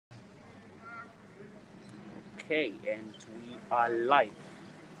Okay, and we are live.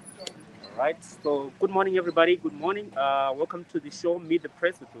 All right. So, good morning, everybody. Good morning. Welcome to the show, Meet the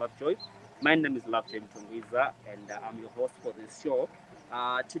Press with Lovejoy. My name is Lovejoy Mtungwiza, and I'm your host for this show.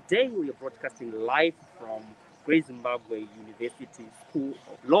 Today, we are broadcasting live from Great Zimbabwe University School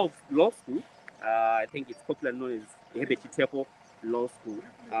of Law School. I think it's popularly known as Hebeti Tepo Law School,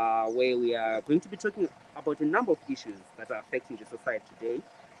 where we are going to be talking about a number of issues that are affecting the society today.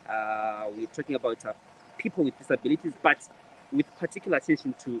 We're talking about people with disabilities, but with particular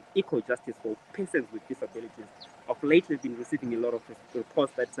attention to equal justice for persons with disabilities. Of late, we've been receiving a lot of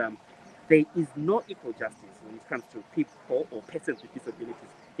reports that there is no equal justice when it comes to people or persons with disabilities.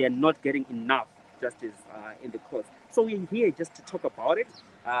 They are not getting enough justice in the courts. So we're here just to talk about it.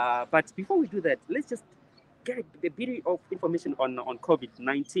 But before we do that, let's just get a bit of information on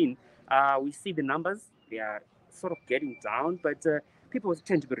COVID-19. We see the numbers, they are sort of getting down, but people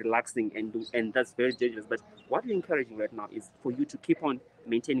tend to be relaxing, and that's very dangerous. But what we're encouraging right now is for you to keep on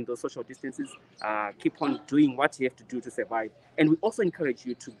maintaining those social distances, keep on doing what you have to do to survive. And we also encourage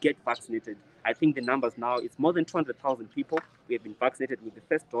you to get vaccinated. I think the numbers now, it's more than 200,000 people we have been vaccinated with the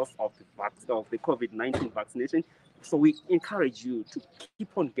first dose of the COVID-19 vaccination. So we encourage you to keep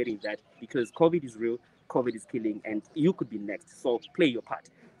on getting that, because COVID is real, COVID is killing, and you could be next. So play your part.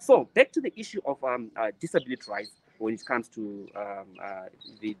 So back to the issue of disability rights when it comes to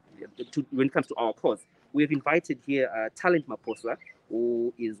when it comes to our cause. We have invited here Talent Maposa,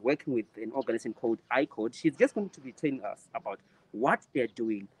 who is working with an organization called iCode. She's just going to be telling us about what they're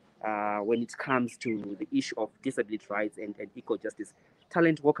doing when it comes to the issue of disability rights and equal justice.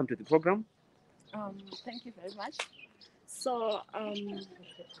 Talent, welcome to the program. Thank you very much. So,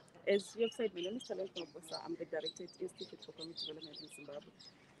 as you have said, my name is Talent Mabosa. I'm the director at Institute for Community Development in Zimbabwe.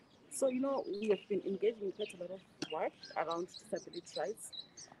 So, we have been engaging in quite a lot of work around disability rights.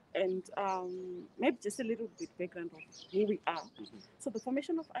 And maybe just a little bit background of who we are. Mm-hmm. So the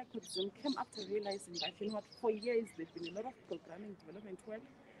formation of ICODZIM came after realizing that, for years there's been a lot of programming development work,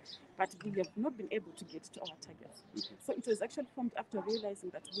 but we have not been able to get to our targets. Mm-hmm. So it was actually formed after realizing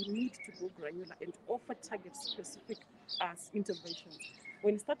that we need to go granular and offer target-specific interventions.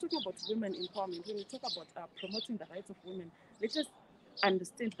 When we start talking about women empowerment, when we talk about promoting the rights of women, let's just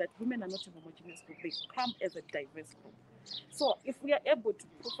understand that women are not a homogeneous group. They come as a diverse group. So if we are able to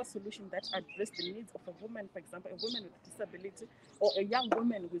offer solutions that address the needs of a woman, for example, a woman with disability, or a young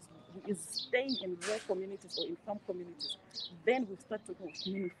woman who is staying in rural communities or in farm communities, then we start talking of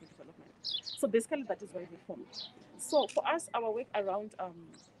meaningful development. So basically that is why we formed. So for us, our work around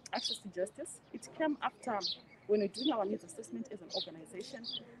access to justice, it came after when we're doing our needs assessment as an organization.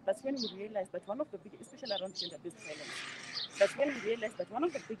 That's when we realized that one of the biggest, especially around gender-based violence, that's when we realized that one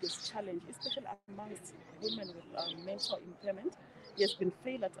of the biggest challenges, especially amongst women with mental impairment, has been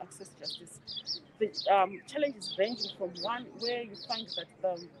failure to access justice. The challenges ranging from one where you find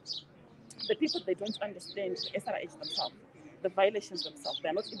that the people, they don't understand the SRH themselves, the violations themselves.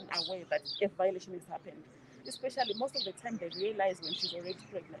 They're not even aware that a violation has happened. Especially most of the time they realize when she's already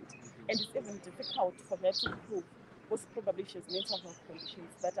pregnant. And it's even difficult for her to prove, most probably she has mental health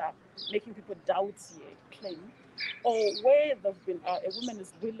conditions that are making people doubt a claim. Or where there've been a woman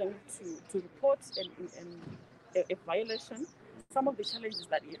is willing to report a violation. Some of the challenges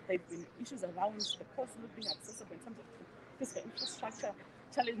that there've been issues around the courts not being accessible in terms of physical infrastructure,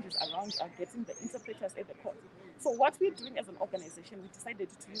 challenges around getting the interpreters at the court. So what we're doing as an organization, we decided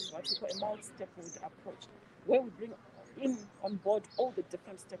to use what we call a multi-stakeholder approach, where we bring in on board all the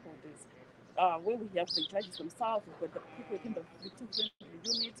different stakeholders, where we have the judges themselves, we've got the people within the victim-friendly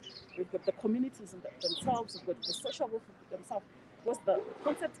unit, we've got the communities themselves, we've got the social workers themselves. Because the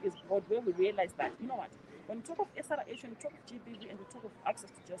concept is broad, where we realize that, when we talk of SRH, when we talk of GBV, and we talk of access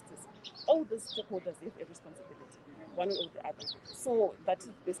to justice, all these stakeholders have a responsibility, one way or the other. So that is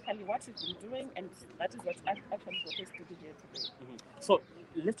basically what we've been doing, and that is what actually got us to be here today. Mm-hmm. So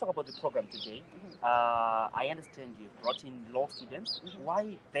let's talk about the program today. Mm-hmm. I understand you brought in law students. Mm-hmm.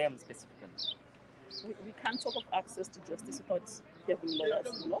 Why them specifically? We can't talk of access to justice without having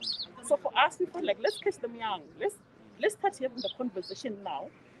lawyers, So for us, we felt like, let's catch them young. Let's start having the conversation now,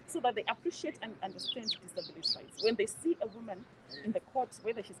 so that they appreciate and understand disability rights. When they see a woman in the court,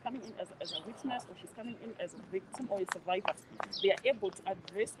 whether she's coming in as a witness or she's coming in as a victim or a survivor, they are able to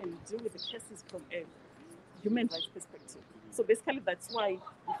address and deal with the cases from a human rights perspective. So basically that's why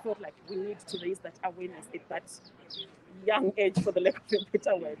we felt like we need to raise that awareness at that young age, for the lack of a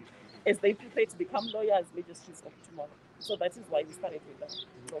better word, as they prepare to become lawyers, magistrates of tomorrow. So that is why we started with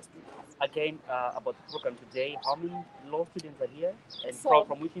the law students. Again, about the program today, how many law students are here, and So-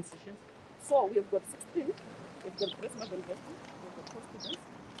 from which institutions? So we've got 16. We've got Grace University. We've got four students.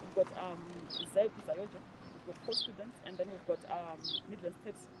 We've got Zayojo. we've got 4 students, and then we've got Midland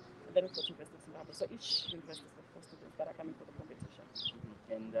State, and then we've got University of Zimbabwe. So each university has got 4 students that are coming for the competition.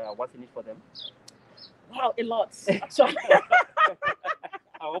 And what's in it for them? Wow, a lot, actually.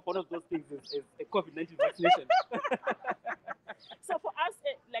 I hope one of those things is a COVID-19 vaccination. So for us,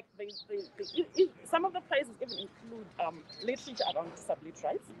 like some of the prizes even include literature around disability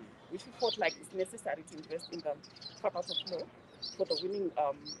rights, which we thought like it's necessary to invest in the faculty of law for the winning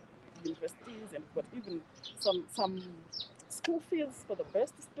universities, and we've got even some school fees for the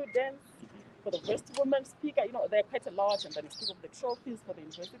best students, for the best women speaker. You know, they're quite a lot, and then we speak of the trophies for the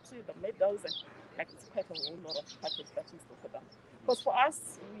university, the medals, and like it's quite a whole lot of package that we still for them. Because for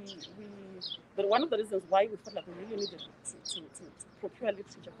us, but one of the reasons why we felt like we really needed to procure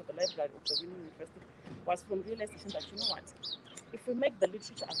literature for the library of the winning university was from realization that, you know what, if we make the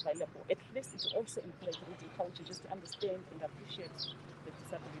literature available, at least it will also encourage reading culture just to understand and appreciate the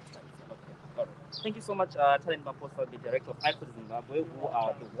disability rights. Okay. All right. Thank you so much, Talent Maposa, the director of ICOD Zimbabwe, who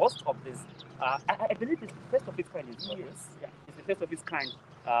are the host of this. I believe it's the first of its kind in Zimbabwe. Yes, yeah. It's the first of its kind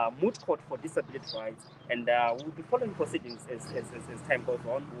Moot court for disability rights, and we'll be following proceedings as time goes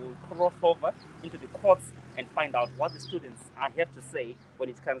on. We'll cross over into the courts and find out what the students have to say when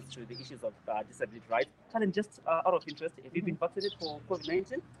it comes to the issues of disability rights. Talent, just out of interest, have you been vaccinated for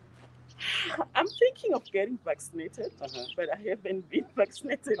COVID-19? I'm thinking of getting vaccinated, but I haven't been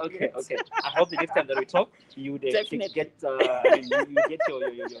vaccinated yet. Okay. I hope the next time that we talk, you Definitely. get you get your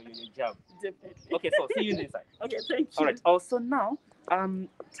jab. Definitely. Okay, so see you inside. Okay, thank you. All right. Also now,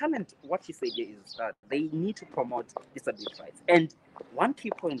 Talent, what you say here is that they need to promote disability rights, and one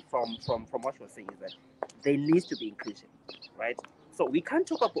key point from what you're saying is that there needs to be inclusion, right? So we can't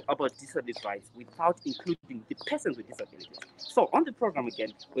talk about disability rights without including the persons with disabilities. So on the program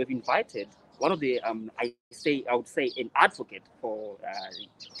again, we've invited one of the I would say an advocate for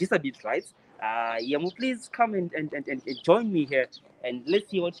disability rights. Yamu, please come and join me here, and let's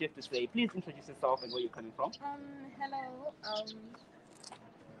see what you have to say. Please introduce yourself and where you're coming from. Hello.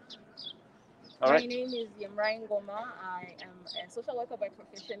 All My right. name is Yemrai Ngoma. I am a social worker by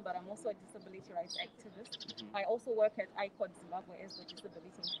profession, but I'm also a disability rights activist. I also work at ICOD Zimbabwe as the disability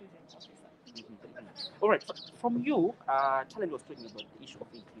inclusion officer. All right. From you, Talent was talking about the issue of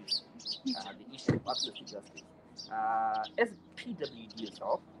inclusion, the issue of access to justice. As PWD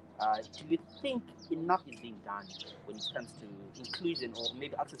yourself, do you think enough is being done when it comes to inclusion or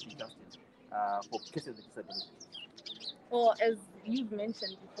maybe access to justice for persons with disabilities? Well, as you've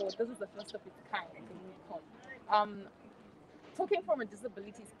mentioned before, this is the first of its kind, I think. Talking from a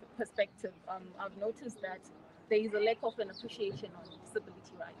disability perspective, I've noticed that there is a lack of an appreciation of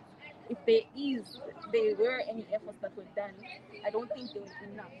disability rights. If there were any efforts that were done, I don't think there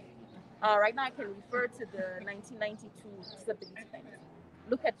were enough. Right now, I can refer to the 1992 Disability Act.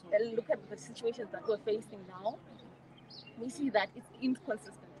 Look at the situations that we're facing now. We see that it's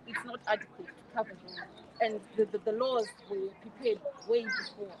inconsistent. It's not adequate to cover them. And the laws were prepared way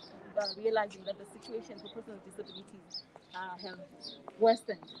before, realizing that the situation for persons with disabilities have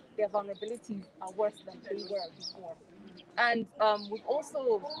worsened. Their vulnerabilities are worse than they were before. And we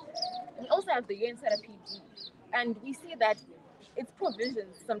also have the UNCRPD, and we see that its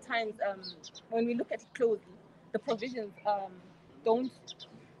provisions sometimes, when we look at it closely, the provisions don't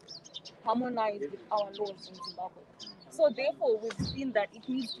harmonize with our laws in Zimbabwe. So therefore, we've seen that it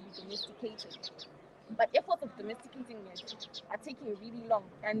needs to be domesticated. But efforts of domesticating it are taking really long.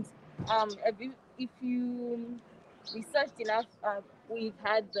 And if you researched enough, we've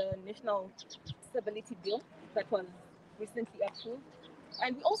had the National Disability Bill that was recently approved.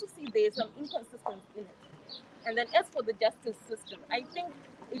 And we also see there's some inconsistency in it. And then as for the justice system, I think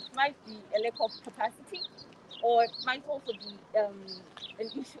it might be a lack of capacity, or it might also be an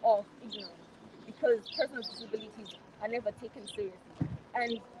issue of ignorance, because persons with disabilities are never taken seriously.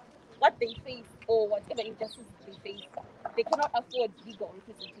 And what they face, or whatever injustices they face, they cannot afford legal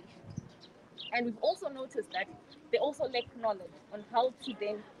representation. And we've also noticed that they also lack knowledge on how to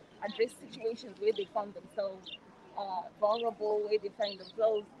then address situations where they found themselves vulnerable, where they find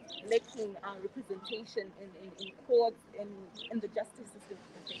themselves lacking representation in courts and in the justice system.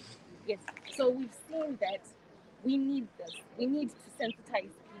 Yes. So we've seen that we need this. We need to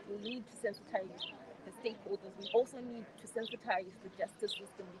sensitize people. We need to sensitize the stakeholders. We also need to sensitize the justice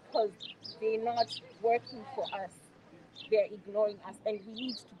system, because they're not working for us. They're ignoring us, and we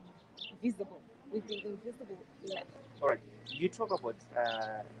need to be visible. We've been invisible enough. All right. You talk about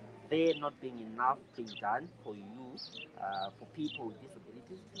there not being enough being done for you, for people with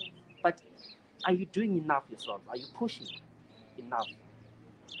disabilities. But are you doing enough yourself? Are you pushing enough?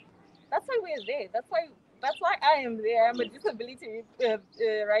 That's why we're there. That's why I am there. I'm a disability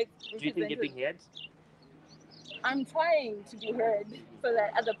rights Do you think you're being heard? I'm trying to be heard so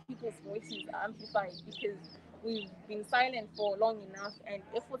that other people's voices are amplified, because we've been silent for long enough, and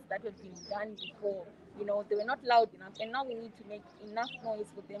efforts that have been done before, they were not loud enough, and now we need to make enough noise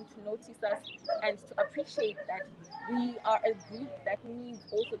for them to notice us and to appreciate that we are a group that needs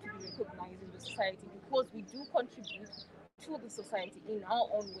also to be recognized in the society, because we do contribute to the society in our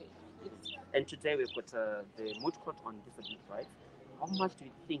own way. Yes. And today we've got the Moot Court on disability rights. How much do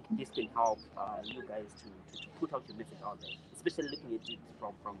you think this can help you guys to put out your message out there, especially looking at it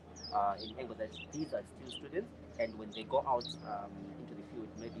from an angle that these are still students, and when they go out into the field,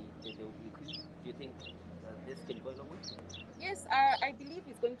 maybe they will be equipped. Do you think this can go a long way? Yes, I believe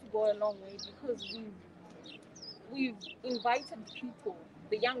it's going to go a long way, because we've invited people,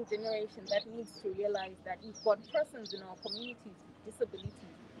 the young generation, that needs to realize that we've got persons in our communities with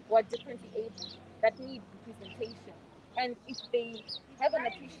disabilities who are differently able, that need representation. And if they have an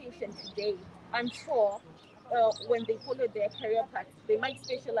appreciation today, I'm sure when they follow their career path, they might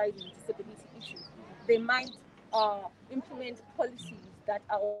specialize in disability issues. They might implement policies that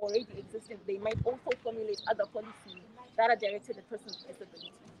are already existing. They might also formulate other policies that are directed at persons with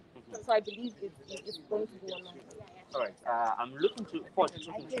disabilities. So I believe it's going to go a long way. All right. I'm looking forward to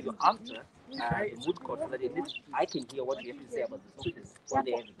talking to you after the mood court, so that at least I can hear what you have to say about the students, so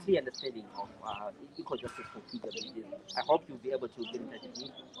they have a clear understanding of equal justice for PWDs. I hope you'll be able to get in touch with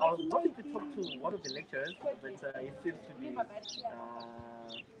me. I was hoping to talk to one of the lecturers, but it seems to be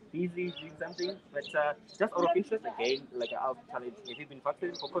busy doing something. But just out of interest, again, like I'll tell it, have you been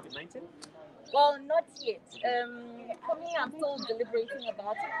vaccinated for COVID-19? Well, not yet. For me, I'm still deliberating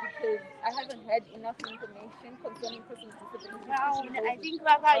about it, because I haven't had enough information concerning persons with disabilities, I think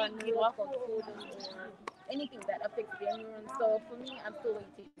neurological disorders or anything that affects their neurons. So for me, I'm still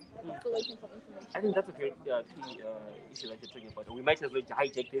waiting. I'm still waiting for information. I think that's a very key issue that you're talking about. We might as well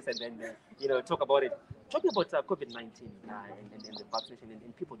hijack this and then talk about it. Talking about COVID-19 and the vaccination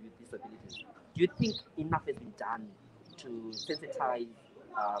and people with disabilities, do you think enough has been done to sensitize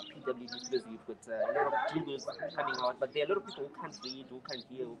PWDs? Because you've got a lot of jingles coming out, but there are a lot of people who can't read, who can't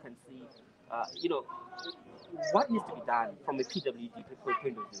hear, who can't see. What needs to be done from a PWD point of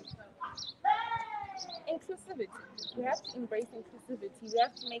view? Inclusivity. We have to embrace inclusivity. We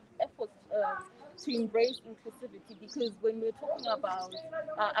have to make efforts to embrace inclusivity, because when we're talking about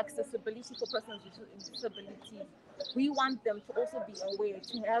accessibility for persons with disabilities, we want them to also be aware,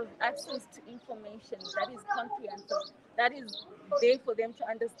 to have access to information that is comprehensive, that is there for them to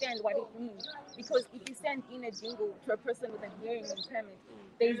understand what it means. Because if you send in a jingle to a person with a hearing impairment,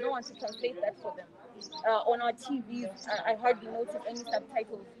 there is no one to translate that for them. On our TVs, I hardly notice any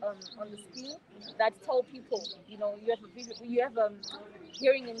subtitles on the screen that tell people, you have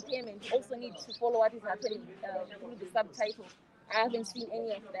hearing impairment. You also need to follow what is happening through the subtitles. I haven't seen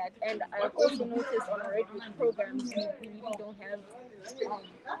any of that, and I've also noticed on our radio programs we really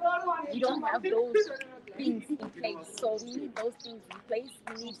don't have those things in place. So we need those things in place.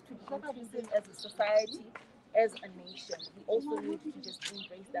 We need to be inclusive as a society, as a nation. We also need to just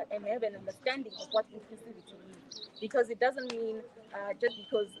embrace that and have an understanding of what inclusivity means. Because it doesn't mean just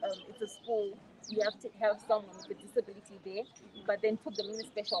because it's a school, you have to have someone with a disability there, but then put them in a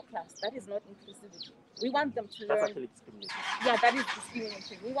special class. That is not inclusivity. We want them to learn. That's actually discrimination. Yeah, that is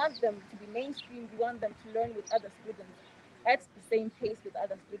discrimination. We want them to be mainstream. We want them to learn with other students at the same pace with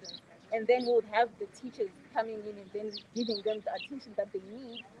other students. And then we'll have the teachers coming in and then giving them the attention that they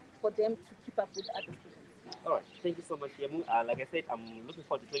need for them to keep up with other students. All right, thank you so much, Yemu. Like I said, I'm looking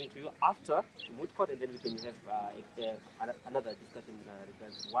forward to talking to you after the mood court, and then we can have another discussion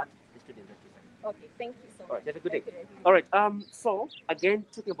regards what the students have to say. Okay, thank you so much. All right, have a good day. All right, so again,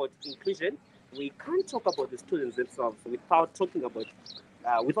 talking about inclusion, we can't talk about the students themselves without talking about,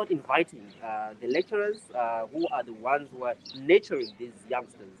 without inviting the lecturers who are the ones who are nurturing these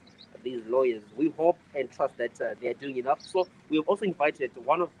youngsters, these lawyers. We hope and trust that they are doing enough. So we have also invited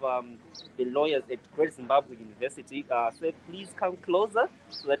one of the lawyers at Great Zimbabwe University. So please come closer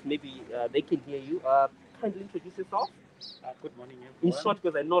so that maybe they can hear you. Kindly introduce yourself. Good morning, everyone. In short,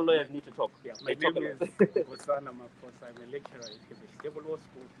 because I know lawyers need to talk. Yeah, my name is Bosana Maposa. I'm a lecturer at the Vegetable Law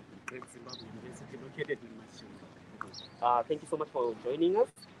School, Great Zimbabwe University, located in Massachusetts. Thank you so much for joining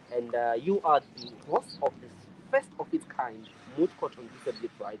us. And you are the host of this first of its kind Moot Court on Disability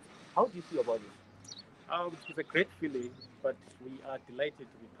Rights. How do you feel about it? It's a great feeling, but we are delighted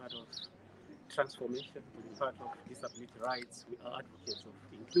to be part of transformation, to be part of disability rights. We are advocates of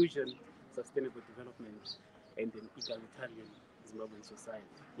inclusion, sustainable development, and an egalitarian Zimbabwean society.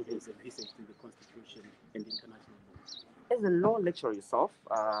 It is envisaged in the Constitution and international law. As a law lecturer yourself,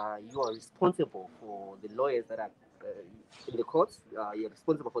 you are responsible for the lawyers that are in the courts. You're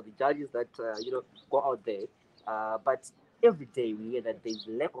responsible for the judges that go out there. But every day we hear that there's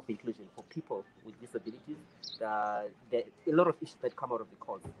lack of inclusion for people with disabilities. There a lot of issues that come out of the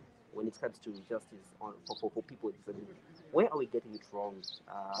court when it comes to justice for people with disabilities. Where are we getting it wrong?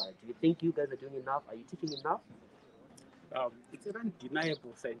 Do you think you guys are doing enough? Are you taking enough? It's an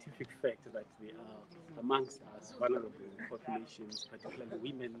undeniable scientific fact that we are amongst us vulnerable populations, particularly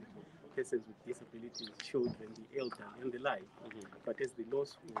women, persons with disabilities, children, the elderly, and the like. But as the law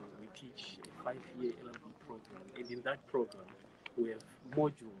school, we teach a 5-year LLB program, and in that program, we have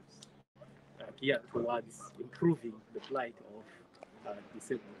modules geared towards improving the plight of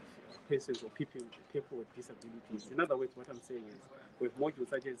disabled persons or people with disabilities. In other words, what I'm saying is we have modules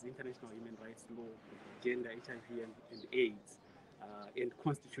such as international human rights law, gender, HIV, and AIDS, and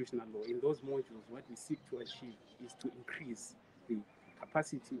constitutional law. In those modules, what we seek to achieve is to increase the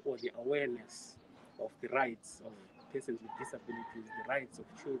capacity or the awareness of the rights of persons with disabilities, the rights of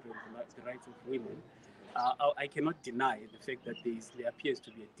children, the rights of women. I cannot deny the fact that there appears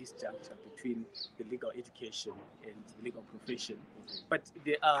to be a disjuncture between the legal education and the legal profession, but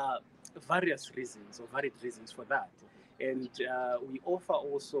there are various reasons or varied reasons for that. And we offer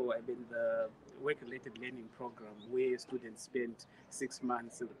also, the work-related learning program where students spend 6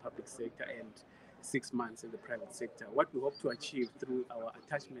 months in the public sector and 6 months in the private sector. What we hope to achieve through our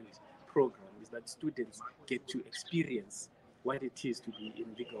attachment program is that students get to experience what it is to be in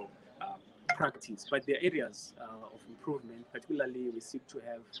legal practice. But there are areas of improvement, particularly we seek to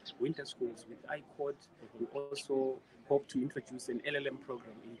have winter schools with iCode. We also hope to introduce an LLM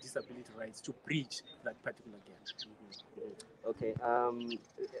program in disability rights to bridge that particular gap. Okay.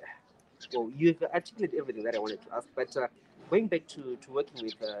 Well, you've articulated everything that I wanted to ask, but going back to working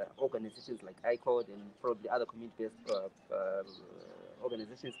with organizations like ICOD and probably other community-based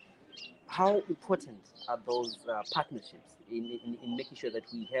organizations, how important are those partnerships in making sure that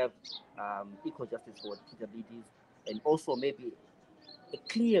we have equal justice for disabilities and also maybe a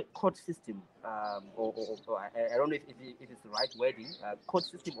clear court system, or I don't know if it's the right wording, court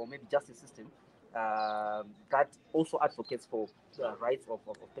system or maybe justice system that also advocates for the rights of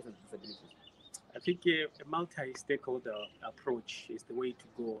persons with disabilities? I think a multi-stakeholder approach is the way to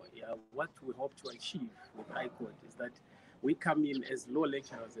go. What we hope to achieve with ICOD is that we come in as law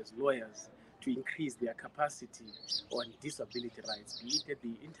lecturers, as lawyers, to increase their capacity on disability rights, be it at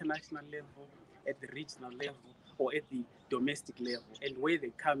the international level, at the regional level, or at the domestic level. And where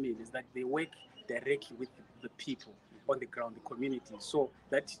they come in is that they work directly with the people on the ground, the community. So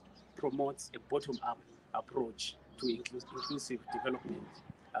that promotes a bottom-up approach to inclusive development.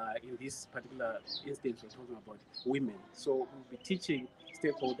 In this particular instance, we're talking about women. So we'll be teaching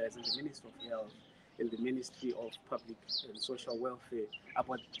stakeholders in the Ministry of Health, in the Ministry of Public and Social Welfare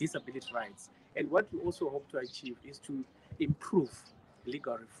about disability rights. And what we also hope to achieve is to improve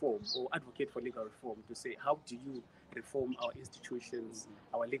legal reform or advocate for legal reform, to say how do you reform our institutions,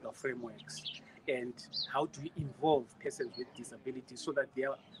 our legal frameworks, and how do we involve persons with disabilities so that their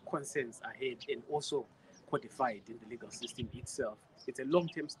concerns are heard and also codified in the legal system itself. It's a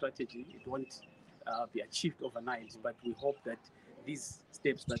long-term strategy. It won't be achieved overnight, but we hope that these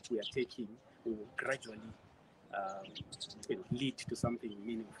steps that we are taking will gradually lead to something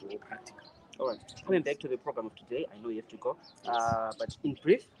meaningful or practical. All right. Coming back to the program of today, I know you have to go, but in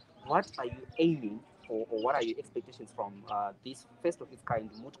brief, what are you aiming for, or what are your expectations from this first of its kind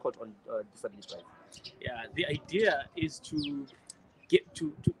Moot Court on disability rights? Yeah, the idea is to get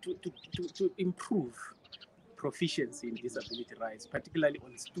to improve proficiency in disability rights, particularly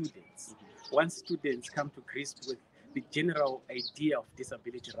on students. Once students come to grips with the general idea of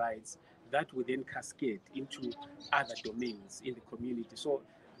disability rights, that will then cascade into other domains in the community. So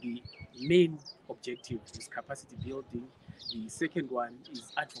the main objective is capacity building. The second one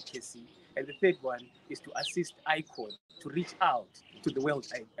is advocacy. And the third one is to assist ICOD to reach out to the world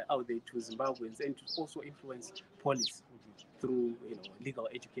out there, to Zimbabweans, and to also influence policy through legal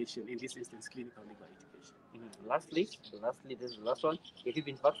education, in this instance, clinical legal education. Lastly, this is the last one. Have you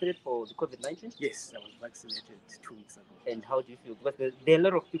been vaccinated for the COVID-19? Yes, I was vaccinated 2 weeks ago. And how do you feel? Because there are a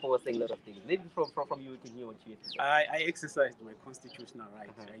lot of people who are saying a lot of things. Maybe from you, we can hear what you have to say. I exercised my constitutional right.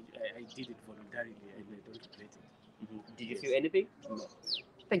 I did it voluntarily, and I don't regret it. Did you feel anything? No.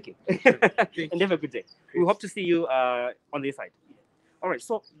 Thank you. Thank you. And have a good day. We hope to see you on this side. All right,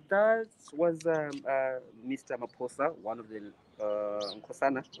 so that was Mr. Maposa, one of the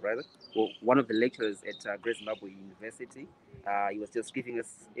Nkosana, rather, well, one of the lecturers at Great Zimbabwe University. He was just giving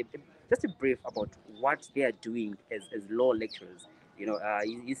us just a brief about what they are doing as law lecturers.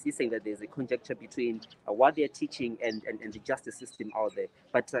 He's saying that there's a conjecture between what they're teaching and the justice system out there.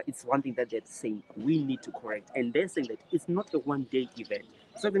 But it's one thing that they're saying we need to correct. And they're saying that it's not a one-day event.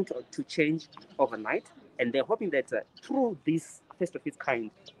 It's not going to change overnight. And they're hoping that through this first of its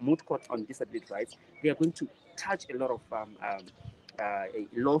kind moot court on disability rights, they are going to touch a lot of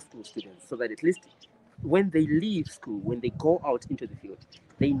law school students, so that at least when they leave school, when they go out into the field,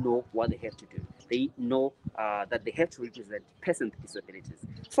 they know what they have to do. They know that they have to represent persons with disabilities.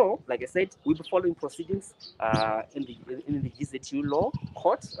 So, like I said, we'll be following proceedings in the GZU law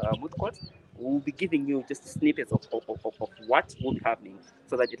court, moot court. We'll be giving you just snippets of what will be happening,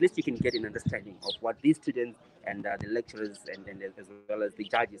 so that at least you can get an understanding of what these students and the lecturers and as well as the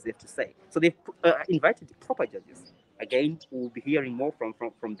judges have to say. So they've invited proper judges. Again, we'll be hearing more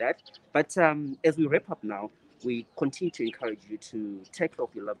from that. But as we wrap up now, we continue to encourage you to take care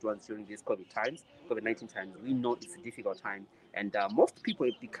of your loved ones during these COVID-19 times. We know it's a difficult time, and most people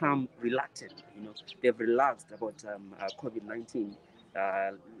have become reluctant. They've relaxed about COVID-19.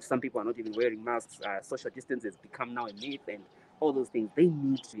 Some people are not even wearing masks. Social distance has become now a myth, and all those things they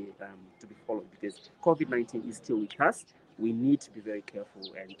need to be followed, because COVID-19 is still with us. We need to be very careful,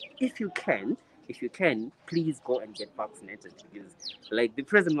 and if you can, please go and get vaccinated, because, like the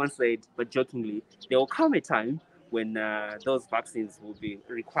president once said, but jokingly, there will come a time when those vaccines will be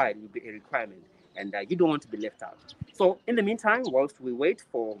a requirement, and you don't want to be left out. So, in the meantime, whilst we wait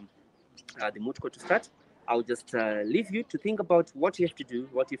for the moot court to start, I'll just leave you to think about what you have to do,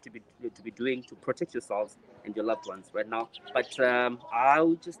 what you have to be doing to protect yourselves and your loved ones right now. But I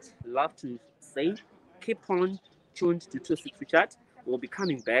would just love to say, keep on tuned to 263 Chat. We'll be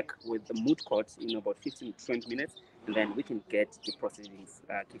coming back with the moot court in about 15 to 20 minutes, and then we can get the proceedings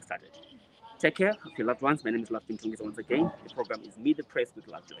kick-started. Take care of your loved ones. My name is Love Jim Tungisa once again. The program is Meet the Press with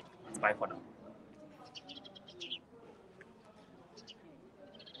Lovejoy. Bye for now.